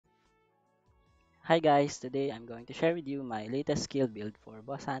Hi guys, today I'm going to share with you my latest skill build for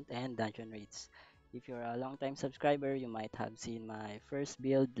boss hunt and dungeon raids. If you're a long-time subscriber, you might have seen my first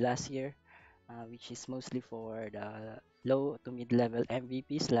build last year, which is mostly for the low to mid-level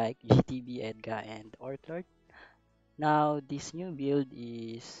MVPs like GTB, Edga, and Orchlord. Now, this new build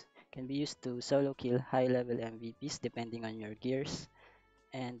is can be used to solo kill high-level MVPs depending on your gears,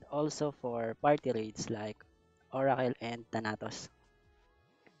 and also for party raids like Oracle and Thanatos.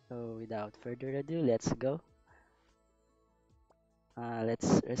 So without further ado, let's go.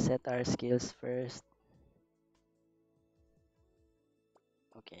 Let's reset our skills first.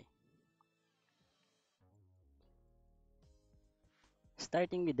 Okay.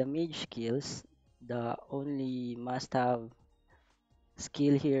 Starting with the mage skills, the only must-have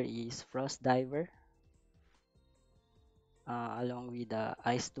skill here is Frost Diver, along with the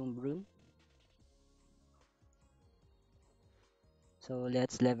Ice Tomb Rune. So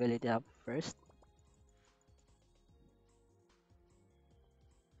let's level it up first.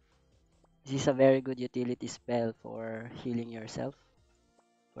 This is a very good utility spell for healing yourself,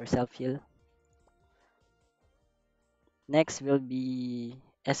 for self-heal. Next will be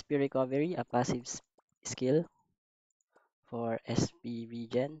SP Recovery, a passive skill for SP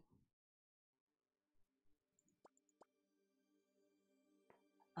regen.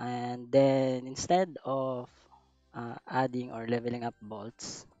 And then instead of adding or leveling up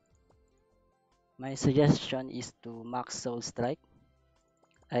bolts, my suggestion is to max Soul Strike.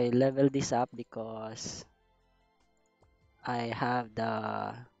 I level this up because I have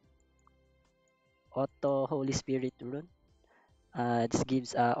the Auto Holy Spirit rune. This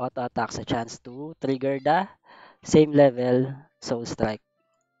gives auto attacks a chance to trigger the same level Soul Strike.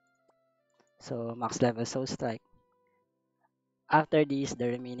 So max level Soul Strike. After this, the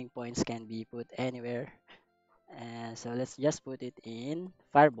remaining points can be put anywhere. And so let's just put it in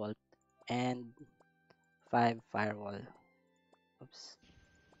Firebolt and 5 Firewall. Oops.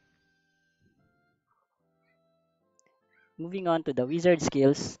 Moving on to the wizard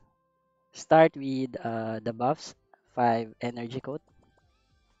skills, start with the buffs, 5 energy coat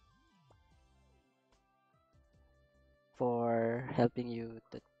for helping you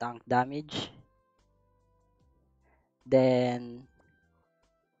to tank damage. Then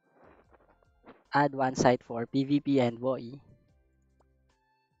add one site for PvP and WoE.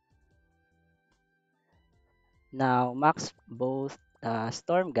 Now max both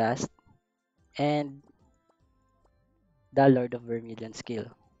Stormgast and the Lord of Vermilion skill.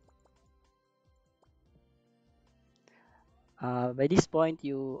 By this point,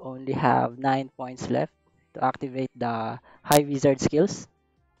 you only have 9 points left to activate the High Wizard skills.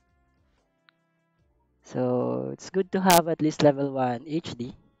 So it's good to have at least level 1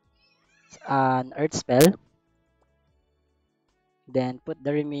 HD, an Earth spell, then put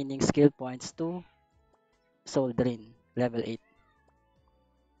the remaining skill points to Soul Drain, level 8.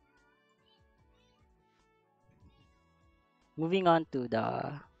 Moving on to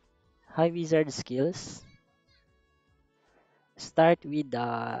the High Wizard skills, start with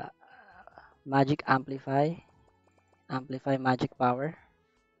the Magic Amplify Magic Power.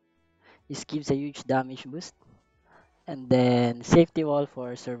 This gives a huge damage boost. And then Safety Wall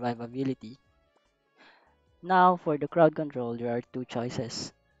for survivability. Now for the crowd control, there are two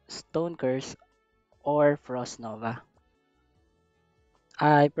choices, Stone Curse or Frost Nova.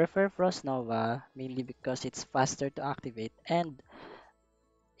 I prefer Frost Nova mainly because it's faster to activate and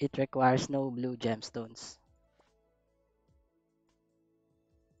it requires no blue gemstones.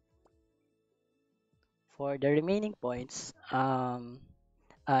 For the remaining points,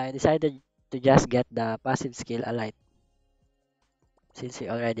 I decided to just get the passive skill Alight since we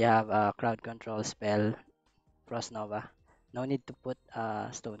already have a crowd control spell, Frost Nova. No need to put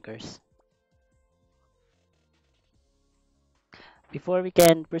Stone Curse. Before we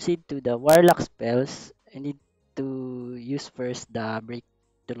can proceed to the Warlock spells, I need to use first the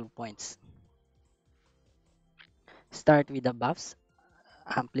breakthrough points. Start with the buffs,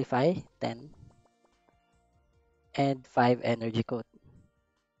 Amplify 10, and 5 energy coat.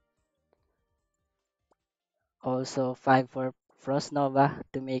 Also 5 for Frost Nova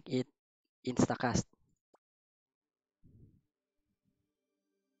to make it instacast.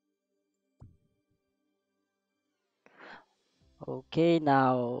 Okay,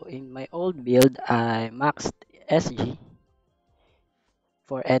 now in my old build, I maxed SG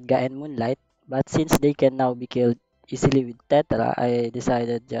for Edga and Moonlight, but since they can now be killed easily with Tetra, I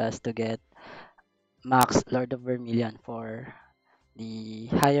decided just to get max Lord of Vermilion for the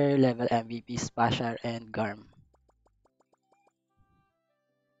higher level MVPs Pashar and Garm.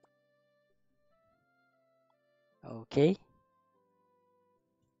 Okay,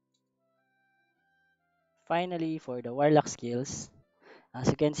 finally, for the Warlock skills, as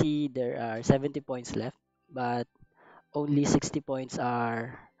you can see, there are 70 points left, but only 60 points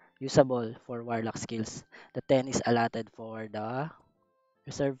are usable for Warlock skills. The 10 is allotted for the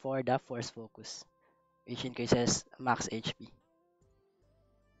reserved for the Force Focus, which increases max HP.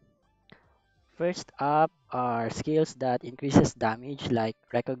 First up are skills that increases damage like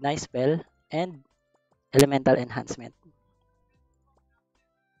Recognize Spell and Elemental Enhancement.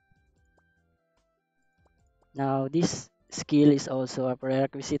 Now, this skill is also a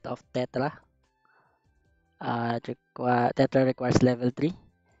prerequisite of Tetra. Tetra requires level 3,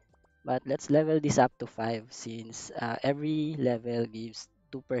 but let's level this up to 5 since every level gives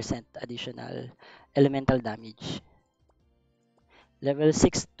 2% additional elemental damage. Level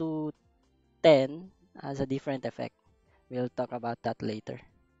 6 to 10 has a different effect. We'll talk about that later.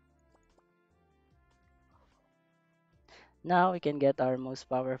 Now we can get our most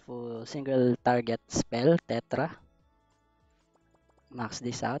powerful single target spell, Tetra. Max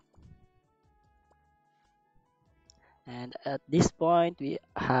this out. And at this point, we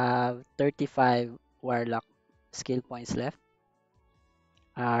have 35 Warlock skill points left.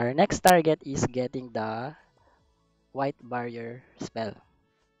 Our next target is getting the White Barrier spell.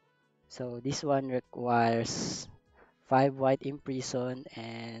 So this one requires 5 White Imprison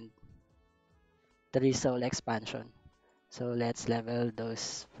and 3 Soul Expansion. So let's level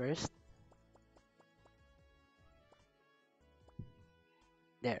those first.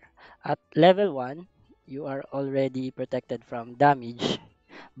 There. At level 1, you are already protected from damage,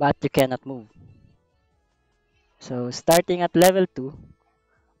 but you cannot move. So starting at level 2,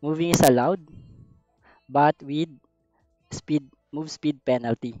 moving is allowed, but with move speed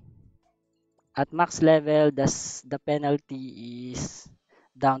penalty. At max level, the penalty is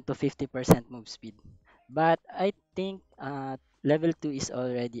down to 50% move speed. But I think level 2 is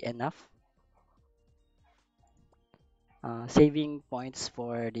already enough, saving points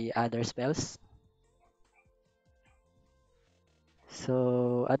for the other spells.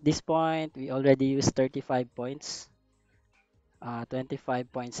 So at this point, we already used 35 points,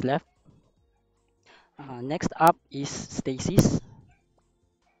 25 points left. Next up is Stasis,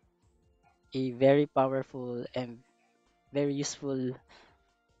 a very powerful and very useful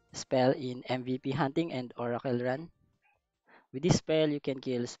spell in MVP hunting and Oracle run. With this spell, you can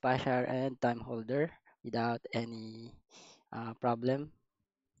kill Spashar and Time Holder without any problem.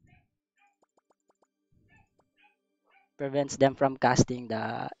 Prevents them from casting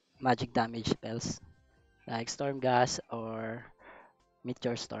the magic damage spells like Storm Gas or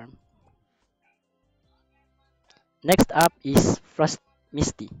Meteor Storm. Next up is Frost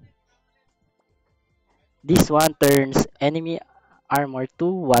Misty. This one turns enemy armor to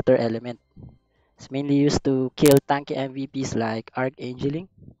water element. It's mainly used to kill tanky MVPs like Archangeling.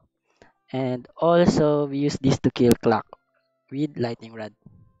 And also we use this to kill Clock with Lightning Rod.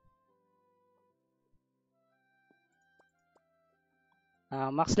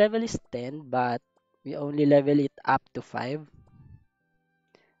 Max level is 10 but we only level it up to 5.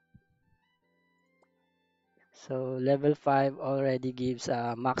 So level 5 already gives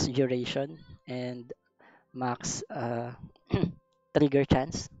max duration and max trigger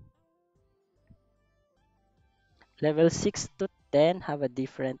chance. Level 6 to 10 have a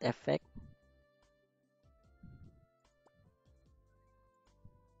different effect.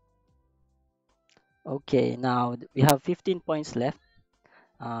 Okay, now we have 15 points left.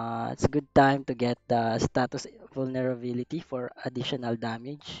 It's a good time to get the status vulnerability for additional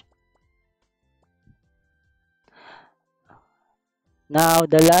damage. Now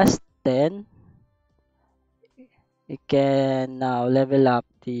the last 10, you can now level up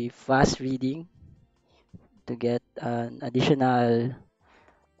the fast reading to get an additional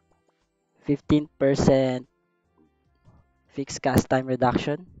 15% fixed cast time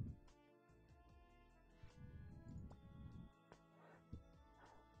reduction.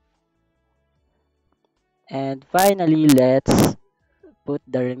 And finally, let's put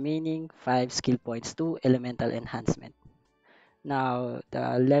the remaining 5 skill points to elemental enhancement. Now,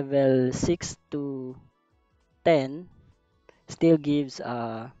 the level 6 to 10 still gives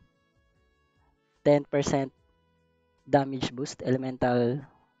a 10% damage boost, elemental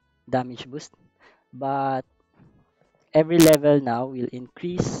damage boost, but every level now will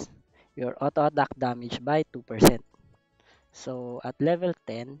increase your auto attack damage by 2%. So at level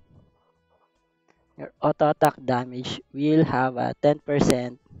 10, your auto attack damage will have a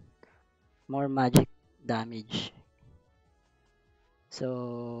 10% more magic damage.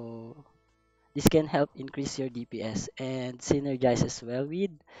 So this can help increase your DPS and synergize as well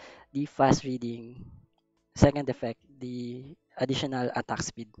with the fast reading second effect, the additional attack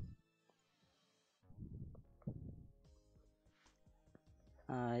speed.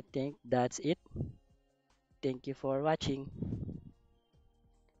 I think that's it. Thank you for watching.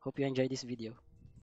 Hope you enjoyed this video.